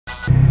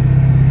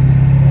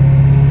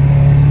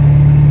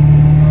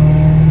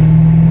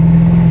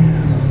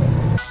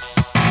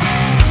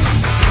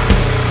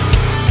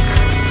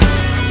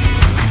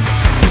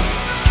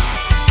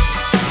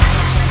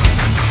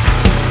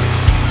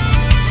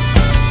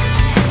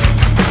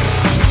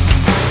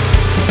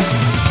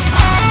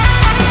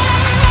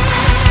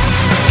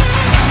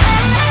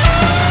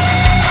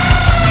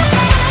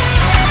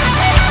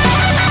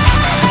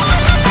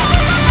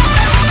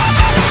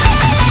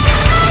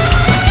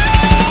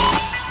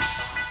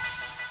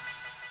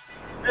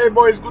Hey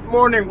boys, good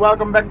morning,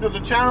 welcome back to the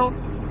channel.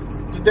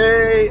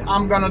 Today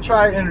I'm gonna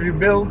try and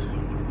rebuild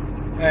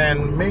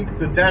and make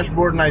the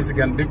dashboard nice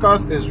again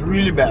because it's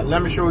really bad.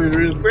 Let me show you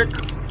real quick.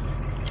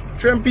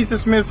 Trim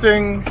pieces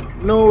missing,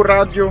 no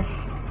radio,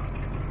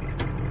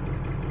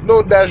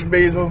 no dash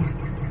bezel,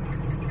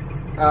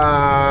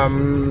 a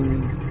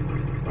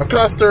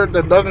cluster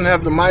that doesn't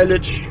have the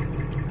mileage.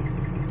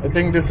 I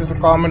think this is a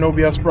common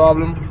OBS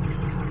problem,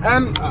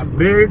 and a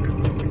big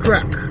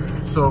crack.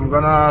 So I'm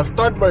gonna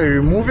start by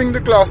removing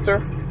the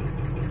cluster,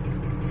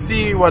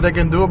 see what I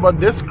can do about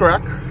this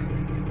crack,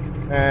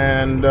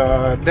 and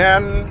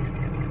then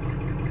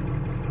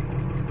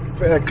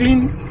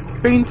clean,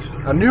 paint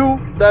a new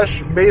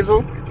dash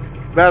bezel,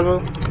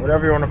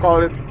 whatever you want to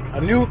call it,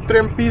 a new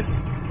trim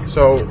piece.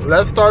 So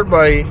let's start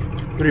by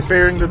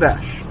repairing the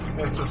dash.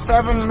 It's a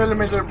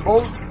 7mm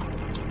bolt,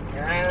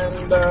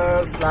 and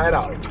slide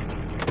out.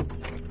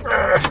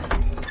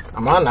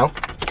 Come on now.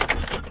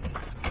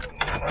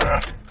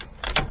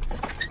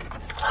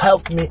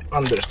 Help me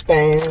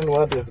understand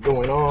what is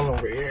going on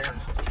over here.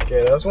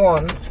 Okay, that's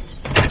one,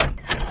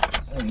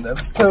 and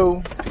that's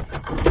two,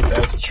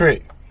 that's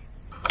three.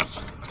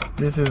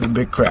 This is a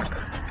big crack.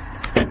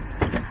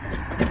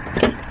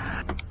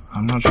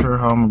 I'm not sure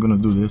how I'm gonna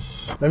do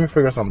this. Let me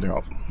figure something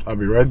out. I'll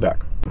be right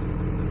back.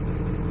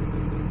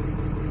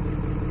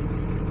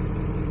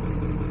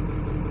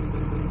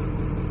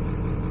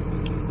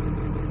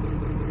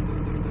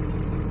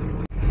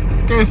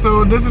 Okay,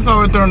 so this is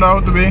how it turned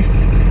out to be.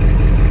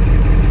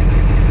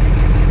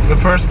 The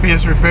first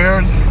piece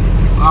repaired.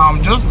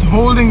 Just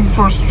holding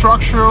for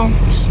structure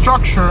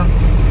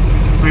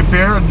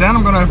repair. Then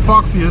I'm gonna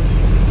epoxy it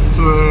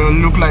so it'll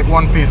look like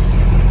one piece.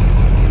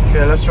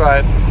 Okay, let's try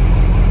it.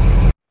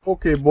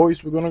 Okay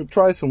boys, we're gonna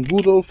try some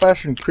good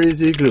old-fashioned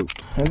crazy glue,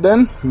 and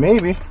then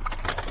maybe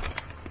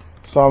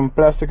some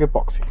plastic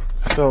epoxy.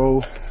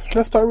 So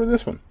let's start with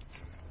this one.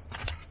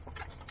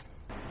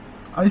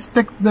 I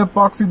stick the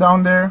epoxy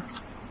down there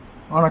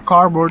on a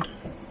cardboard.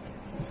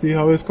 See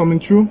how it's coming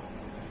through?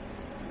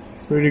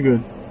 Pretty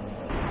good.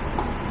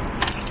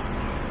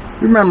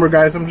 Remember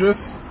guys, I'm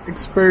just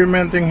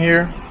experimenting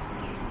here.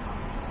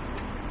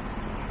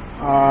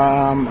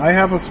 I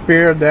have a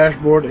spare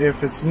dashboard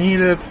if it's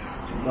needed,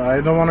 but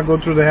I don't want to go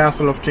through the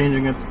hassle of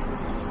changing it.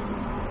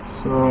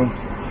 So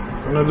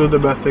I'm gonna do the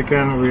best I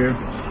can over here.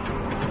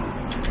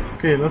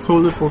 Okay, let's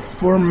hold it for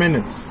 4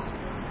 minutes.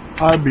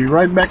 I'll be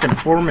right back in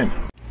 4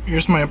 minutes.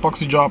 Here's my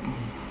epoxy job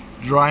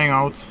drying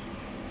out.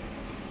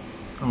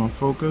 Come on,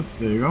 focus.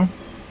 There you go.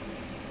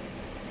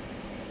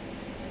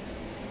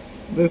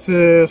 This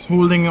is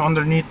holding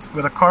underneath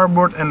with a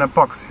cardboard and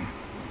epoxy.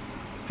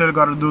 Still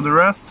gotta do the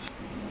rest,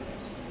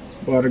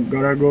 but it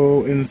gotta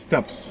go in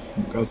steps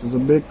because it's a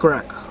big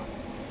crack.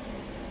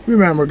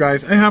 Remember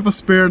guys, I have a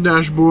spare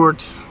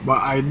dashboard,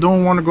 but I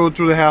don't want to go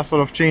through the hassle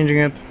of changing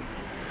it.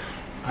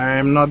 I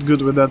am not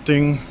good with that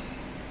thing,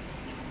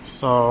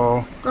 so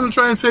I'm gonna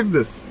try and fix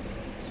this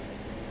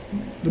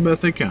the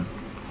best I can.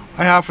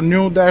 I have a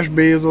new dash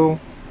bezel,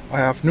 I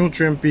have new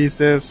trim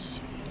pieces,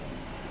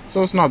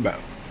 so it's not bad.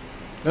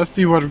 Let's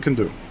see what we can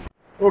do.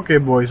 Okay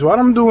boys, what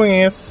I'm doing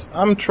is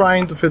I'm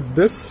trying to fit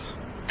this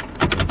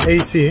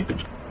AC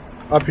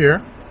up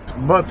here,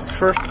 but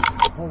first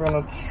I'm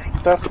gonna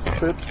test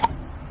fit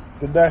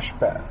the dash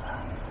pad,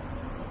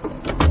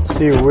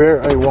 see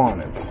where I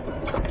want it.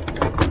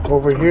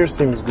 Over here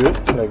seems good,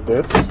 like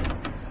this.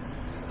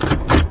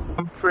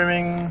 I'm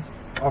trimming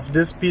off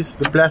this piece,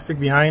 the plastic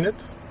behind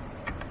it,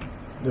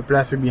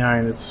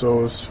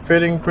 so it's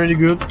fitting pretty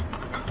good.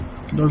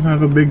 Doesn't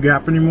have a big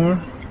gap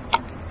anymore.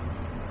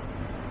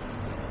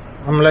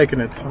 I'm liking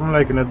it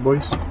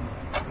boys,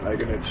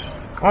 liking it.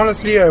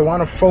 Honestly, I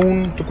want a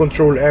phone to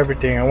control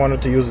everything. I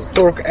wanted to use the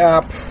torque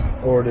app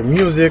or the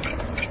music,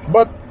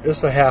 but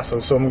it's a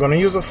hassle, so I'm gonna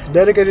use a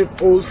dedicated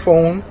old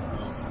phone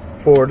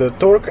for the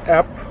torque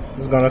app.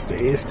 It's gonna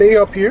stay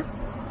up here,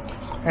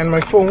 and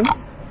my phone,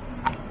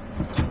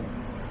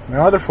 my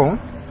other phone,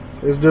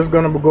 is just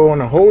gonna go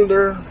in a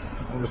holder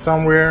or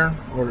somewhere,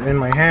 or in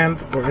my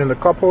hand, or in the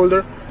cup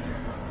holder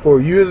for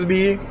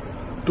USB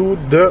to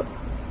the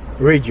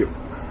radio.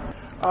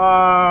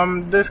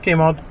 This came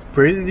out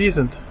pretty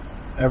decent.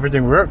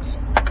 Everything works.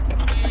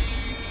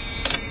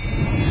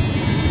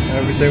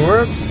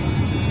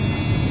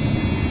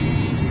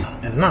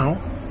 And now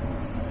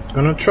I'm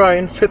gonna try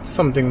and fit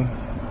something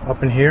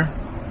up in here.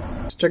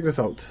 Let's check this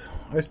out.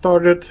 I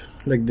started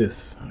like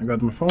this. I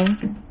got my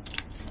phone,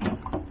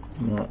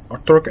 a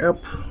torque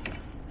app,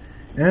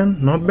 and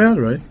not bad,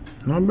 right?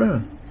 Not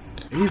bad.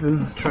 I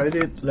even tried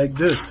it like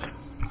this.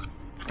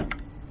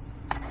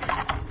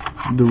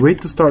 The way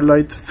to start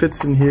light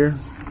fits in here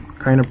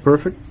kind of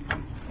perfect,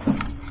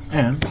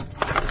 and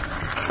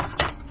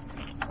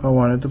I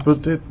wanted to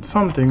put it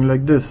something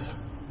like this.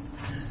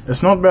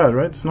 It's not bad,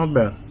 right? It's not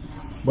bad,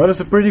 but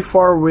it's a pretty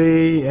far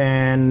away,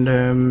 and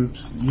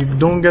you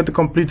don't get the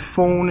complete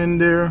phone in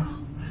there.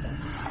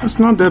 It's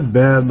not that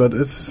bad, but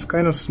it's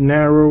kind of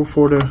narrow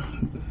for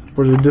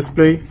the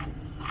display,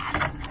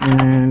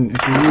 and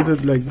if you use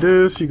it like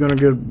this, you're gonna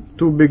get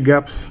two big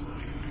gaps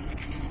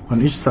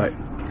on each side.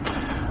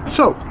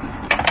 So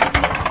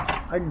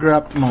I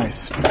grabbed my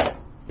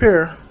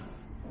spare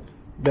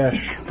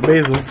dash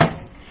bezel.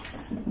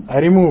 I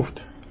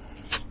removed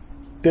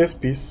this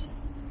piece.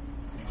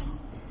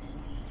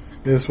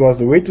 This was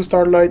the way to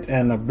start light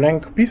and a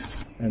blank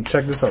piece. And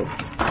check this out.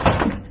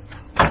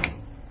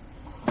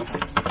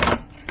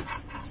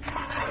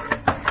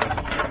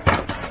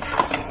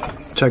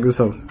 Check this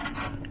out.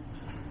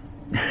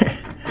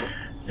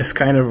 It's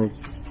kind of a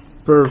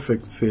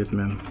perfect fit,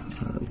 man.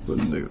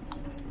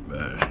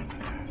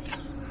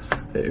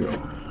 There you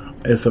go.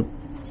 It's a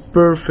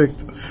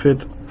perfect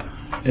fit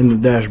in the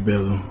dash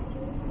bezel.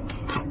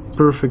 It's a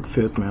perfect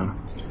fit, man.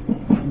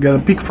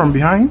 Got a peek from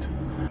behind,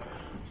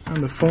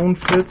 and the phone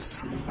fits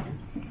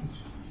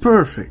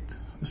perfect.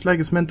 It's like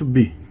it's meant to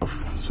be.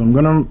 So I'm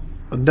gonna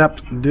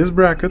adapt this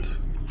bracket,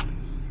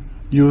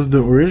 use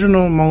the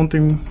original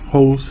mounting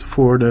holes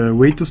for the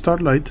way to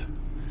start light,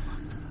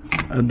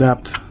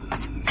 adapt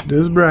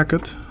this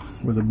bracket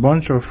with a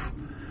bunch of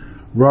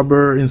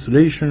rubber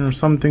insulation or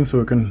something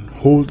so it can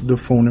hold the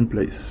phone in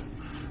place.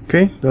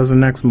 Okay, that's the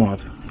next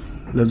mod.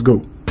 Let's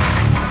go.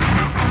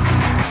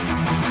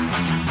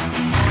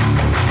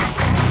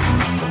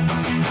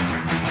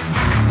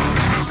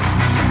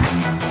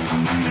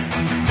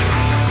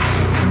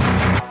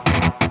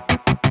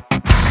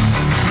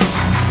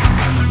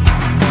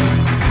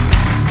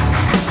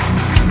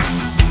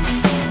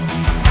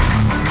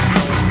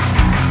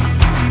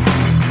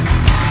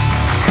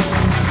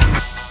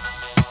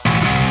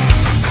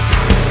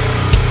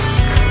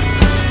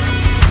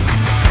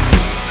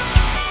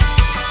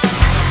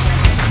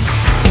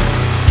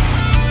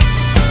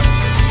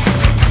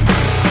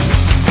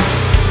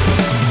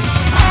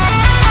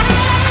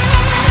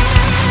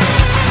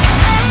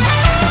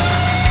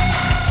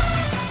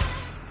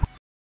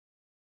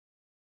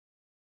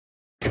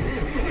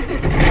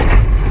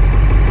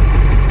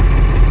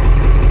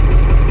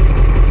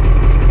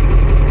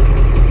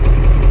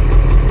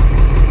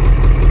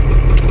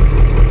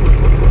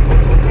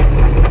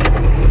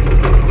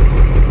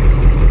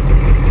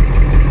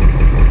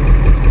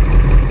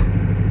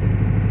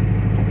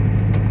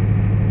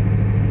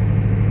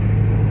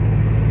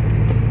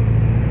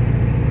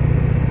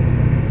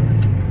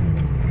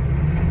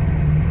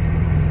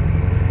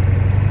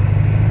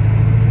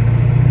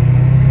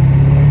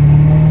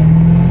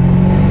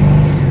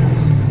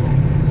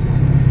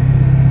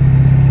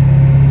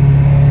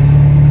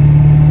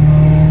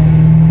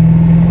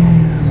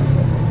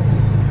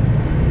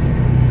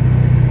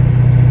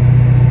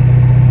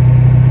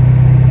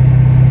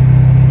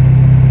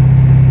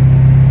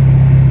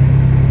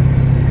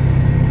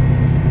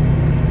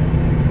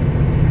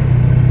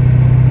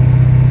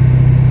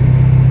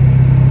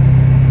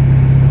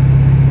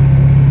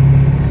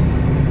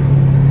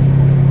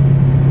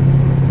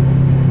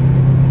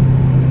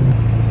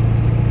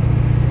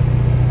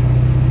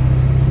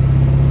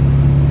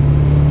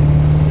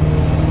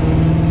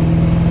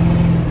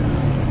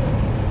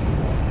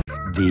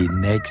 The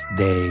next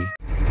day.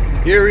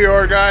 Here we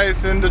are,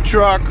 guys, in the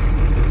truck.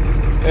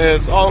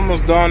 It's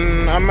almost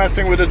done. I'm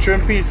messing with the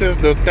trim pieces.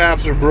 The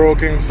tabs are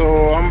broken,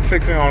 so I'm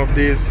fixing all of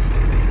these.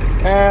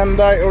 And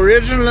I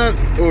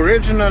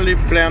originally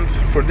planned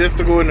for this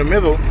to go in the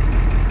middle,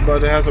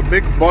 but it has a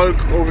big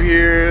bulk over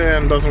here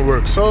and doesn't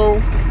work. So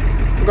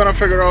I'm gonna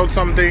figure out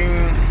something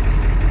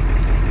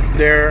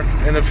there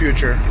in the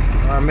future.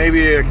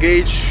 Maybe a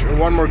gauge,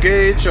 one more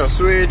gauge, a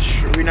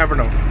switch, we never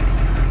know.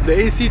 The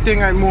AC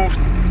thing I moved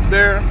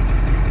there,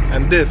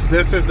 and this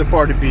is the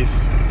party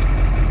piece.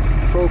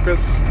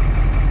 Focus.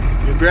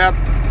 You grab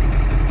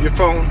your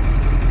phone,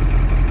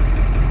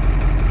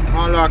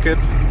 unlock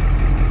it,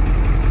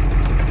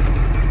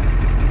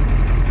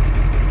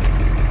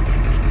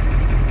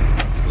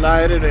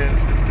 slide it in,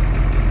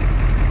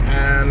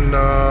 and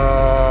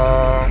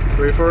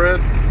wait for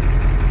it.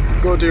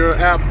 Go to your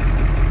app.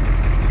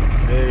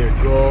 There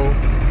you go.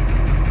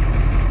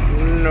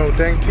 No,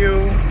 thank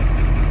you.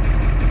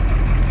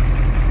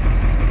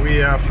 We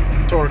have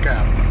torque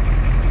app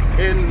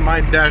in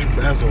my dash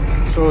bezel.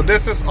 So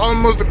this is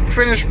almost the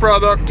finished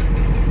product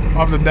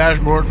of the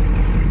dashboard.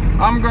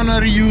 I'm gonna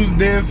reuse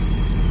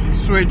this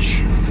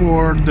switch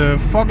for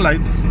the fog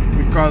lights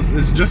because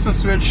it's just a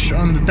switch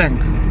on the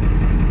tank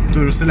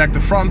to select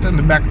the front and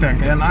the back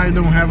tank, and I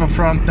don't have a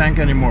front tank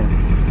anymore.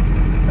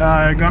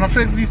 I'm gonna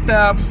fix these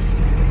tabs,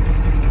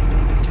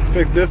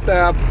 fix this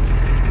tab,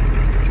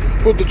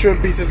 put the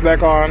trim pieces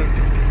back on.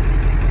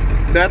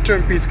 That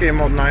trim piece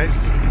came out nice.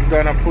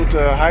 Gonna put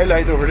a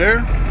highlight over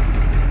there,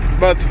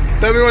 but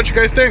tell me what you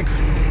guys think.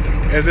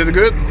 Is it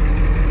good?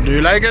 Do you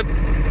like it?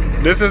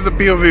 This is the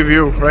POV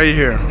view right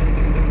here.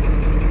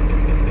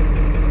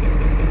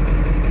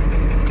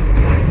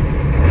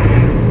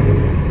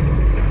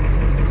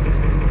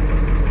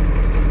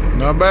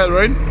 Not bad,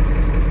 right?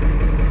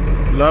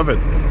 Love it.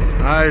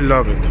 I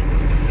love it.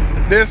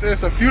 This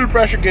is a fuel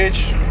pressure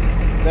gauge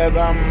that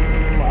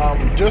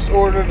I'm just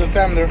ordered the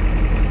sander.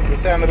 The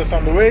sander is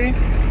on the way.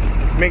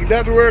 Make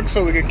that work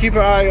so we can keep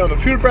an eye on the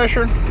fuel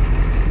pressure,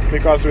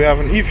 because we have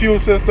an e-fuel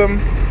system.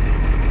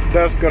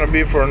 That's gonna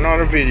be for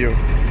another video.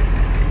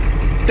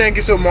 thank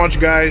you so much,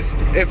 guys.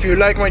 If you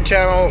like my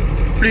channel,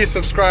 please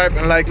subscribe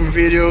and like my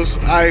videos.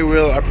 I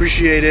will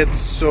appreciate it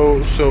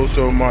so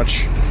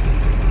much.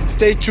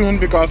 Stay tuned,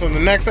 because on the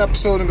next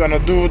episode I'm gonna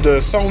do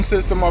the sound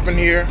system up in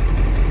here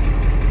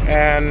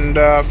and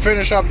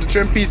finish up the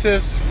trim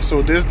pieces,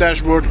 so this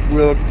dashboard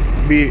will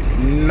be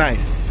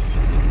nice.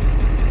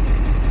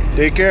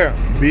 Take care,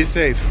 be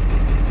safe.